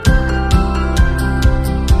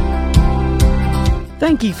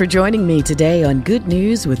Thank you for joining me today on Good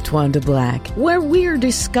News with Twanda Black, where we're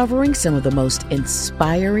discovering some of the most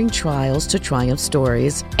inspiring trials to triumph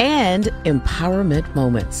stories and empowerment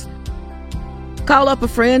moments. Call up a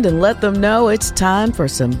friend and let them know it's time for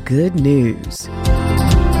some good news.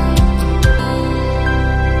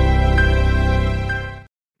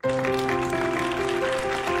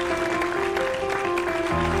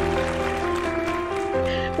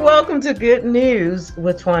 Welcome to Good News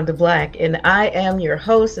with Twanda Black, and I am your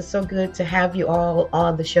host. It's so good to have you all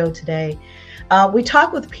on the show today. We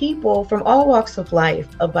talk with people from all walks of life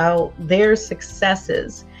about their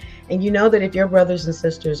successes. And you know that if your brothers and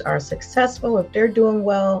sisters are successful, if they're doing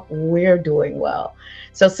well, we're doing well.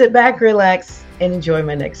 So sit back, relax, and enjoy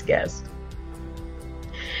my next guest.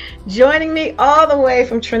 Joining me all the way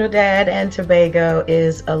from Trinidad and Tobago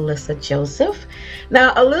is Alyssa Joseph.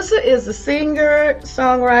 Now, Alyssa is a singer,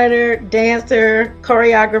 songwriter, dancer,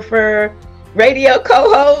 choreographer, radio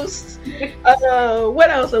co-host.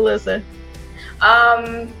 What else, Alyssa?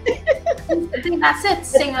 I think that's it.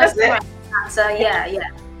 Singer, dancer,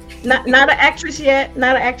 yeah. Not an actress yet.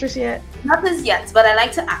 Not as yet, but I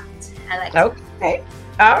like to act. Okay.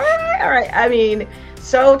 All right. I mean,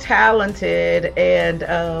 so talented, and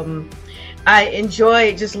I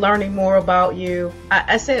enjoy just learning more about you.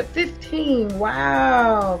 I said 15.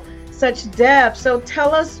 Wow, such depth. So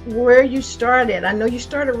tell us where you started. I know you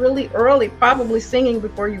started really early, probably singing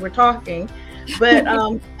before you were talking, but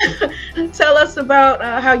tell us about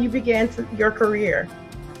how you began your career.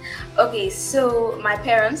 Okay, so my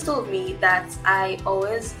parents told me that I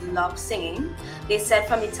always loved singing. They said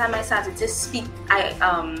from the time I started to speak, I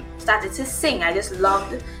started to sing. I just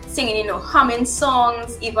loved singing, humming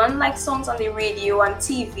songs, even like songs on the radio, on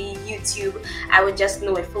TV, YouTube. I would just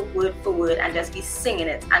know it for word and just be singing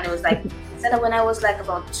it. And it was like, said that when I was like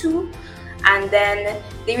about 2, and then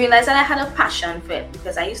they realized that I had a passion for it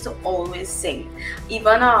because I used to always sing.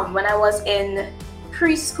 Even when I was in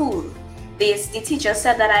preschool, the teacher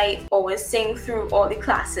said that I always sing through all the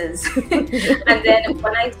classes. And then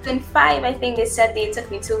when I turned 5, I think they said they took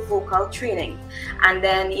me to vocal training. And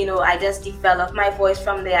then, I just developed my voice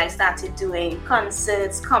from there. I started doing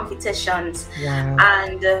concerts, competitions. Wow.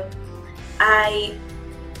 And I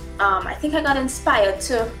think I got inspired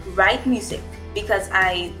to write music because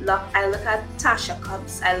I look at Tasha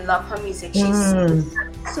Cobbs. I love her music. She sings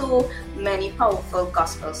so many powerful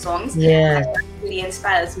gospel songs. Yeah. And that really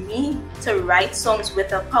inspires me to write songs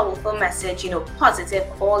with a powerful message, positive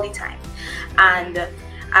all the time. And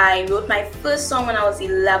I wrote my first song when I was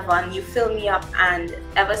 11, You Fill Me Up, and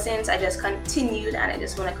ever since I just continued, and I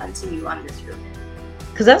just want to continue on this road.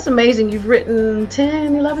 Because that's amazing. You've written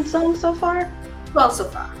 10, 11 songs so far? 12 so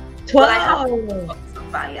far. 12? Well, I have 12 so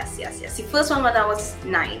far, yes. The first one when I was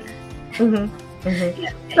 9. Mm-hmm.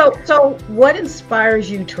 Yeah. So what inspires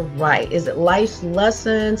you to write? Is it life's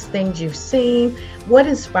lessons, things you've seen? What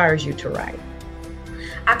inspires you to write?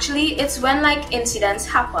 Actually, it's when like incidents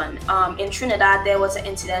happen. In Trinidad, there was an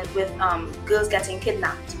incident with girls getting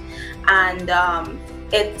kidnapped, and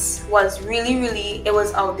it was really, it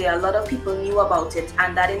was out there. A lot of people knew about it,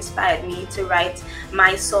 and that inspired me to write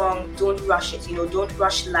my song, Don't Rush It, don't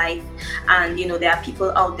rush life. And, there are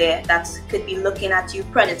people out there that could be looking at you,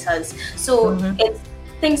 predators. So it's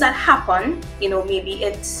things that happen, maybe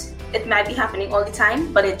it might be happening all the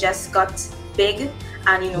time, but it just got big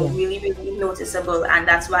and, really noticeable. And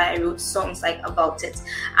that's why I wrote songs like about it.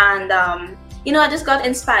 And, I just got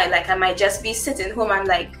inspired. Like I might just be sitting home and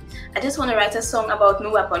like, I just want to write a song about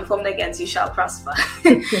no weapon formed against you shall prosper.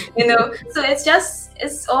 So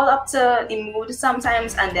it's all up to the mood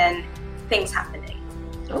sometimes, and then things happening.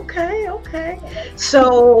 Okay.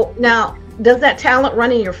 So now, does that talent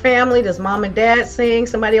run in your family? Does mom and dad sing?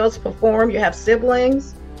 Somebody else perform? You have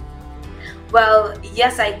siblings? Well,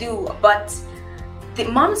 yes, I do. But the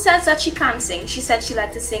mom says that she can't sing. She said she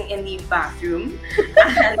liked to sing in the bathroom.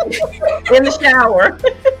 And in the shower.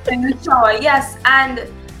 In the shower, yes. And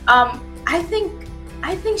I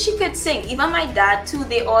think she could sing. Even my dad too,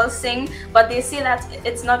 they all sing, but they say that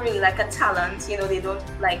it's not really like a talent. They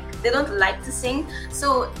don't like to sing,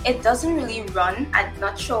 so it doesn't really run. I'm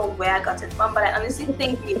not sure where I got it from, but I honestly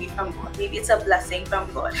think maybe from God. Maybe it's a blessing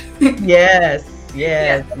from God. Yes.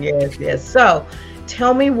 So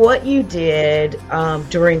tell me what you did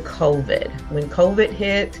during COVID. When COVID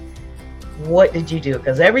hit, what did you do?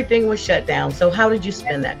 Because everything was shut down. So how did you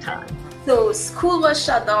spend that time? So school was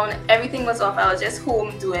shut down, everything was off. I was just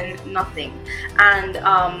home doing nothing. And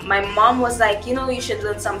my mom was like, you should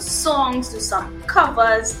learn some songs, do some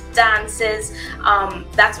covers, dances.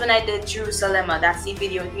 That's when I did Jerusalem. That's the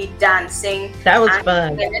video with me dancing. That was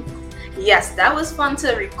fun. Yes, that was fun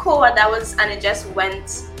to record. And it just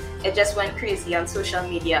went crazy on social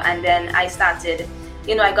media. And then I started,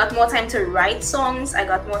 I got more time to write songs. I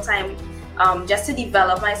got more time just to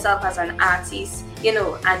develop myself as an artist,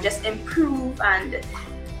 and just improve. And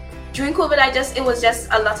during COVID, it was just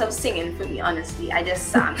a lot of singing for me, honestly. I just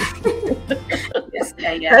sang. Yes,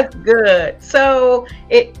 yeah. That's good. So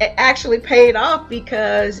it actually paid off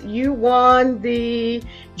because you won the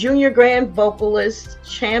Junior Grand Vocalist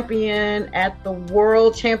Champion at the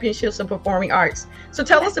World Championships of Performing Arts. So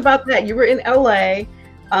tell us about that. You were in LA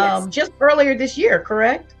just earlier this year,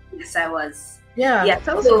 correct? Yes, I was. Yeah. Yeah.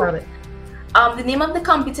 Tell us about it. The name of the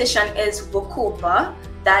competition is VOCOPA.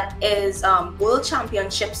 That is World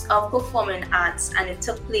Championships of Performing Arts, and it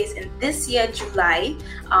took place in this year, July,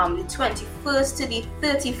 the 21st to the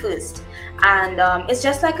 31st. And it's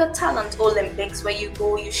just like a talent Olympics where you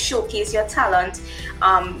go, you showcase your talent.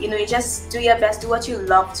 You just do your best, do what you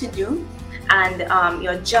love to do, and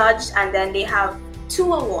you're judged. And then they have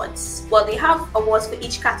 2 awards. Well, they have awards for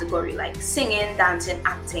each category, like singing, dancing,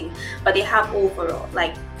 acting, but they have overall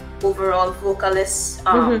vocalist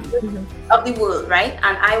of the world, right?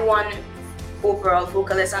 And I won overall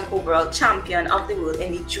vocalist and overall champion of the world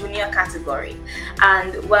in the junior category.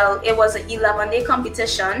 And well, it was an 11-day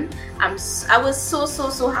competition. I was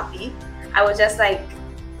so happy. I was just like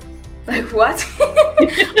what?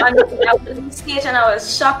 And I was on stage and I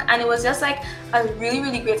was shocked, and it was just like a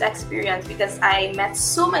really great experience because I met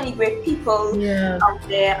so many great people out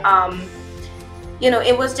there.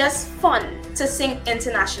 It was just fun to sing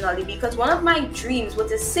internationally because one of my dreams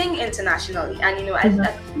was to sing internationally, and I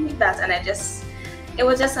did that, and it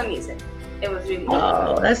was just amazing. It was really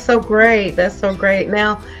amazing. That's so great. That's so great.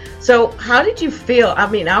 Now, so how did you feel? I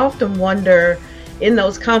mean, I often wonder in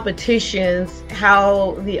those competitions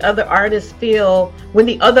how the other artists feel when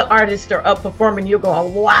the other artists are up performing. You're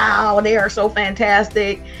going, wow, they are so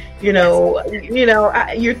fantastic.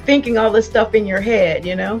 You're thinking all this stuff in your head,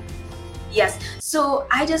 Yes. So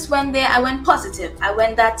I just went there. I went positive. I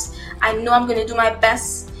went that I know I'm going to do my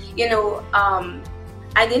best.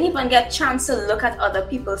 I didn't even get a chance to look at other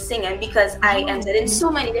people singing because I entered in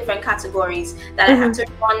so many different categories that I had to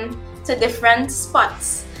run to different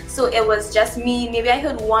spots. So it was just me. Maybe I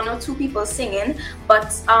heard 1 or 2 people singing,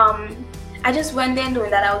 but I just went there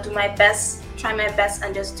knowing that I would do my best, try my best,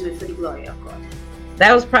 and just do it for the glory of God.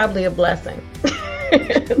 That was probably a blessing.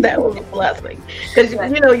 That was a blessing because you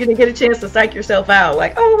didn't get a chance to psych yourself out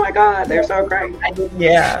like, oh my God, they're so great.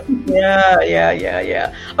 Yeah.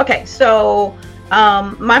 Okay, so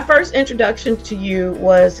my first introduction to you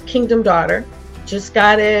was Kingdom Daughter. Just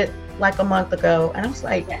got it like a month ago, and I was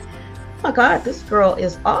like, oh my God, this girl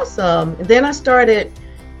is awesome. And then I started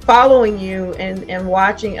following you and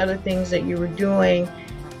watching other things that you were doing,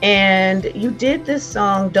 and you did this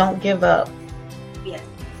song, Don't Give Up. Yes.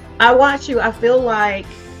 I watch you, I feel like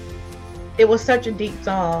it was such a deep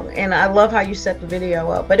song, and I love how you set the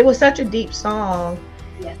video up, but it was such a deep song.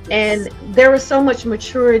 Yes. And there was so much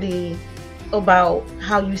maturity about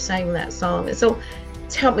how you sang that song. And so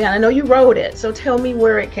tell me, I know you wrote it, so tell me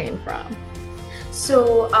where it came from.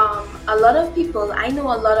 So a lot of people, I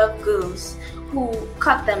know a lot of girls who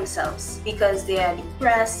cut themselves because they are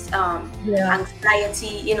depressed,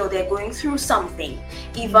 anxiety, they're going through something.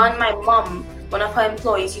 Even my mom, one of her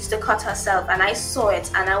employees, used to cut herself, and I saw it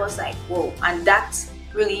and I was like, whoa. And that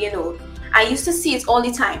really, I used to see it all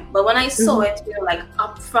the time, but when I saw it, like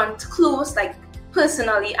up front, close, like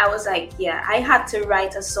personally, I was like, yeah, I had to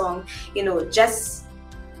write a song, just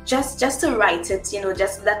to write it,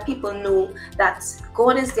 just let people know that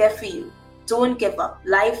God is there for you. Don't give up.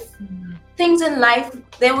 Things in life,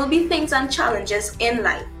 there will be things and challenges in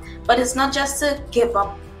life, but it's not just to give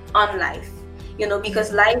up on life,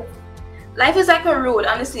 because life is like a road,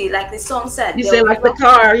 honestly, like the song said. You say like the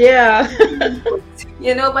car, yeah.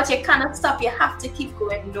 But you cannot stop. You have to keep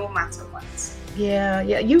going no matter what. Yeah.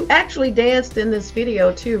 You actually danced in this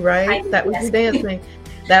video too, right? That was you dancing.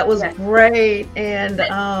 That was great. And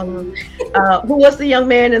who was the young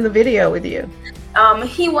man in the video with you?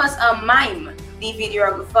 He was a mime, the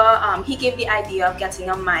videographer. He gave the idea of getting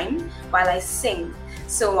a mime while I sing.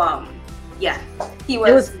 So he was.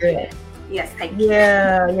 It was good. Yes, thank you.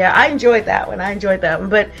 Yeah, I enjoyed that one.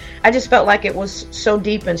 But I just felt like it was so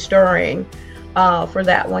deep and stirring for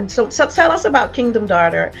that one. So tell us about Kingdom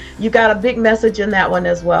Daughter. You got a big message in that one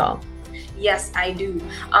as well. Yes, I do.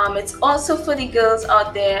 It's also for the girls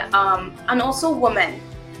out there, and also women,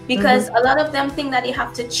 because a lot of them think that they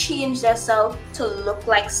have to change themselves to look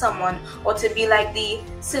like someone or to be like the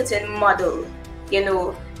certain model.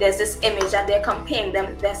 There's this image that they're comparing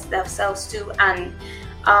themselves to, and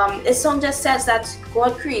This song just says that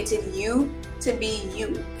God created you to be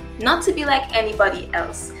you, not to be like anybody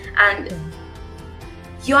else. And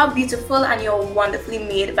you are beautiful and you're wonderfully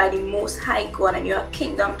made by the Most High God, and you're a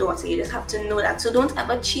kingdom daughter. You just have to know that. So don't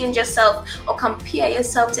ever change yourself or compare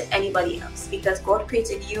yourself to anybody else, because God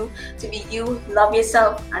created you to be you. Love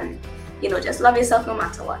yourself, and just love yourself no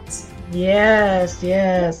matter what. Yes,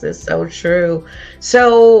 it's so true.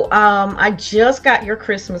 So I just got your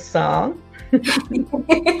Christmas song.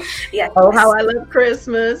 Yes. Oh, how I love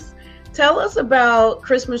Christmas. Tell us about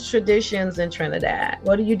Christmas traditions in Trinidad.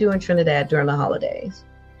 What do you do in Trinidad during the holidays?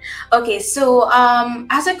 Okay, so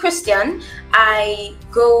as a Christian, I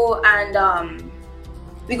go and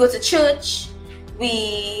we go to church.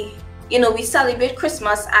 We celebrate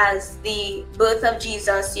Christmas as the birth of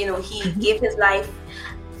Jesus. He gave his life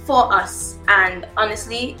for us, and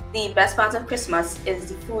honestly, the best part of Christmas is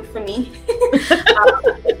the food for me.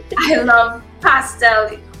 I love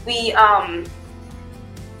pastel.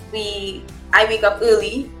 I wake up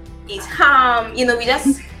early, eat ham, we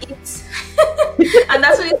just eat. And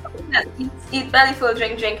that's what eat belly full,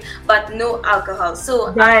 drink, but no alcohol.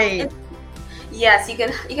 So right. Yes, you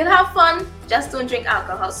can have fun, just don't drink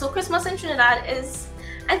alcohol. So Christmas in Trinidad is,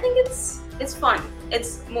 I think it's fun.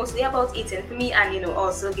 It's mostly about eating for me, and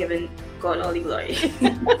also giving God all the glory.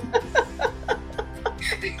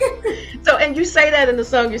 So, and you say that in the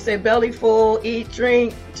song, you say belly full, eat,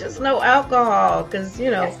 drink, just no alcohol, because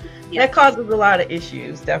Yes. that causes a lot of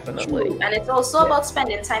issues, definitely. True. And it's also about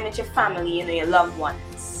spending time with your family, your loved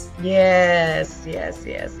ones. Yes.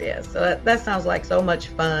 So that sounds like so much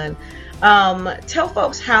fun. Tell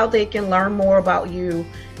folks how they can learn more about you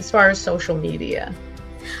as far as social media.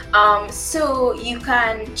 So you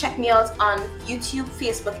can check me out on YouTube,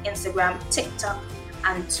 Facebook, Instagram, TikTok,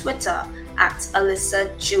 and Twitter at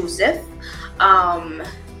Alyssa Joseph.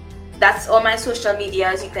 That's all my social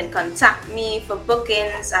medias. You can contact me for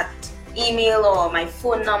bookings at email or my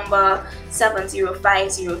phone number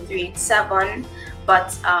 7050387.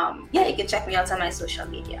 But you can check me out on my social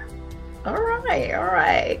media. All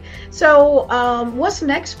right. So what's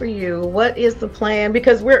next for you? What is the plan?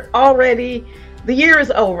 Because the year is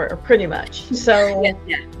over pretty much. So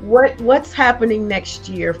what's happening next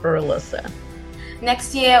year for Alyssa?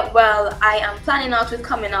 Next year, well, I am planning out with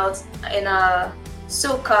coming out in a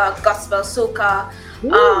soca, gospel soca.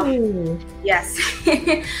 Yes.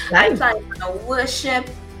 Nice. I'm planning on a worship,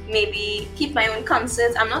 maybe keep my own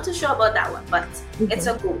concerts. I'm not too sure about that one, but it's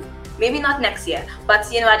a goal. Maybe not next year, but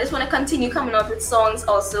I just want to continue coming out with songs.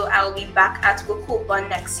 Also, I'll be back at Cocopa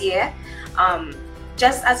next year,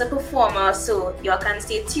 just as a performer. So y'all can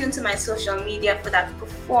stay tuned to my social media for that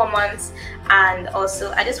performance. And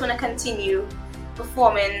also, I just want to continue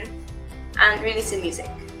performing and releasing music.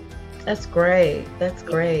 That's great.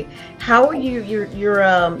 How are you?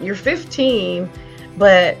 You're 15,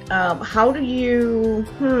 but how do you?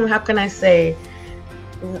 How can I say?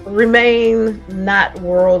 Remain not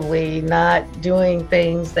worldly, not doing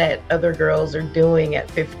things that other girls are doing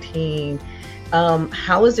at 15.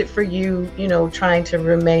 How is it for you? Trying to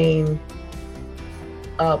remain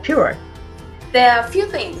pure. There are a few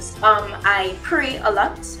things. I pray a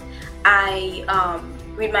lot. I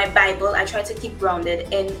read my Bible. I try to keep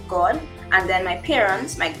grounded in God. And then my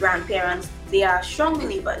grandparents, they are strong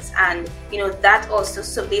believers, and that also,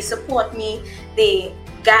 so they support me, they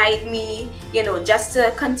guide me, just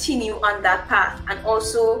to continue on that path. And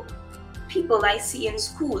also people I see in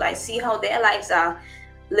school, I see how their lives are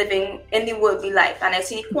living in the worldly life, and I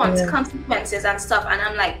see the consequences and stuff, and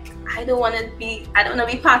I'm like, I don't want to be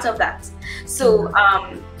part of that. So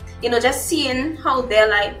just seeing how their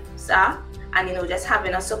lives are, and just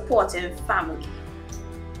having a supportive family.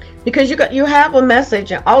 Because you have a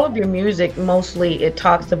message, and all of your music, mostly it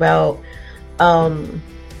talks about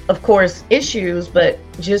of course issues, but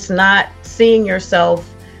just not seeing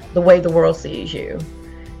yourself the way the world sees you,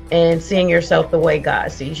 and seeing yourself the way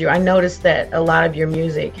God sees you. I noticed that a lot of your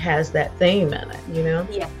music has that theme in it.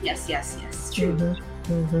 Yes, true.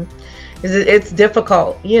 It's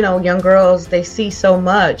difficult, young girls, they see so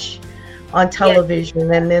much on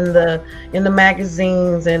television and in the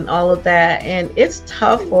magazines and all of that, and it's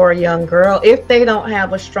tough for a young girl if they don't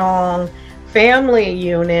have a strong family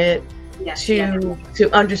unit to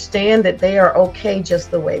understand that they are okay just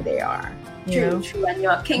the way they are. True. And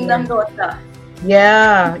you're a kingdom daughter.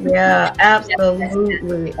 Yeah,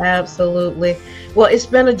 absolutely. Well, it's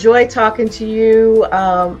been a joy talking to you.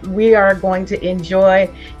 We are going to enjoy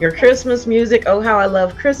your Christmas music, Oh How I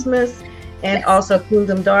Love Christmas, and also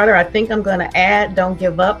Kingdom Daughter. I think I'm going to add Don't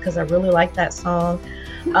Give Up, because I really like that song.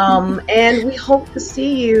 And we hope to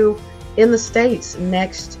see you in the States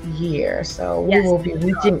next year. So we Yes. will be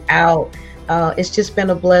reaching out. It's just been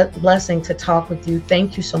a blessing to talk with you.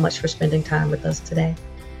 Thank you so much for spending time with us today.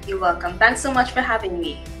 You're welcome. Thanks so much for having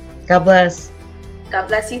me. God bless. God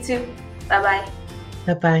bless you too. Bye-bye.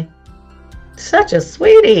 Bye-bye. Such a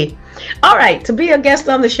sweetie. All right. To be a guest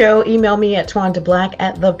on the show, email me at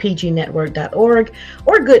twandablack@thepgnetwork.org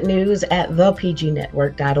or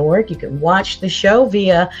goodnews@thepgnetwork.org. You can watch the show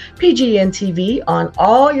via PGN TV on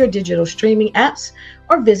all your digital streaming apps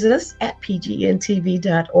or visit us at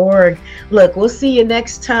pgntv.org. Look, we'll see you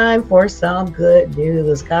next time for some good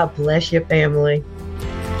news. God bless your family.